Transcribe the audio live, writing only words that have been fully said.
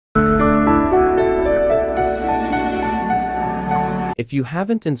If you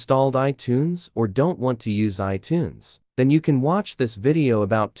haven't installed iTunes or don't want to use iTunes, then you can watch this video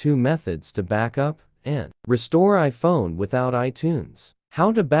about 2 methods to backup and restore iPhone without iTunes.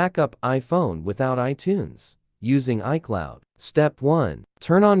 How to backup iPhone without iTunes using iCloud. Step 1.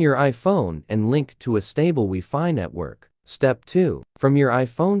 Turn on your iPhone and link to a stable Wi-Fi network. Step 2. From your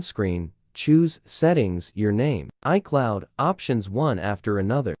iPhone screen, choose Settings, your name, iCloud, options one after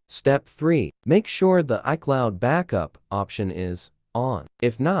another. Step 3. Make sure the iCloud backup option is on.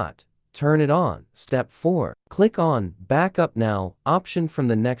 If not, turn it on. Step 4. Click on Backup Now option from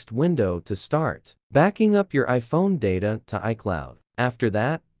the next window to start backing up your iPhone data to iCloud. After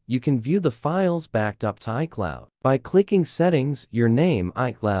that, you can view the files backed up to iCloud by clicking Settings, your name,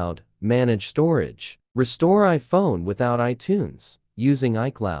 iCloud, Manage Storage. Restore iPhone without iTunes using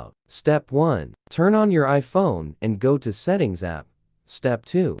iCloud. Step 1. Turn on your iPhone and go to Settings app. Step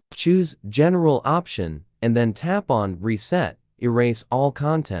 2. Choose General option and then tap on Reset. Erase all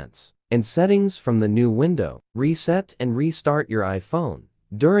contents and settings from the new window. Reset and restart your iPhone.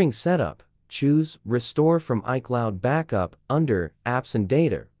 During setup, choose Restore from iCloud Backup under Apps and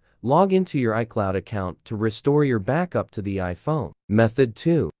Data. Log into your iCloud account to restore your backup to the iPhone. Method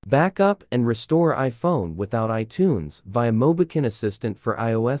 2. Backup and restore iPhone without iTunes via Mobican Assistant for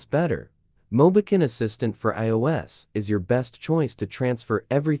iOS. Better. Mobican Assistant for iOS is your best choice to transfer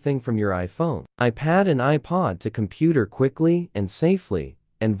everything from your iPhone, iPad and iPod to computer quickly and safely,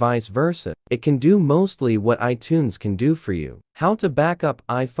 and vice versa. It can do mostly what iTunes can do for you. How to backup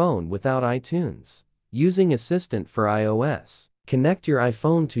iPhone without iTunes using Assistant for iOS. Connect your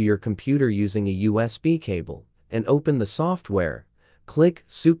iPhone to your computer using a USB cable and open the software. Click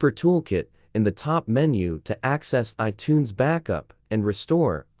Super Toolkit in the top menu to access iTunes Backup and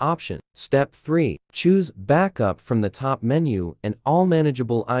Restore option. Step 3. Choose Backup from the top menu and all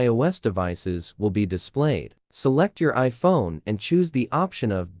manageable iOS devices will be displayed. Select your iPhone and choose the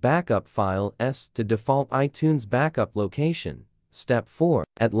option of Backup File S to default iTunes backup location. Step 4.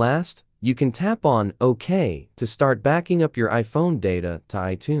 At last, you can tap on OK to start backing up your iPhone data to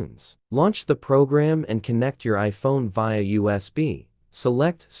iTunes. Launch the program and connect your iPhone via USB.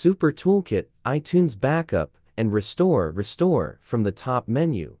 Select Super Toolkit, iTunes Backup, and Restore from the top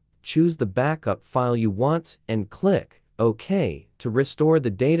menu. Choose the backup file you want and click OK to restore the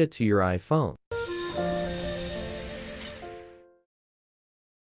data to your iPhone.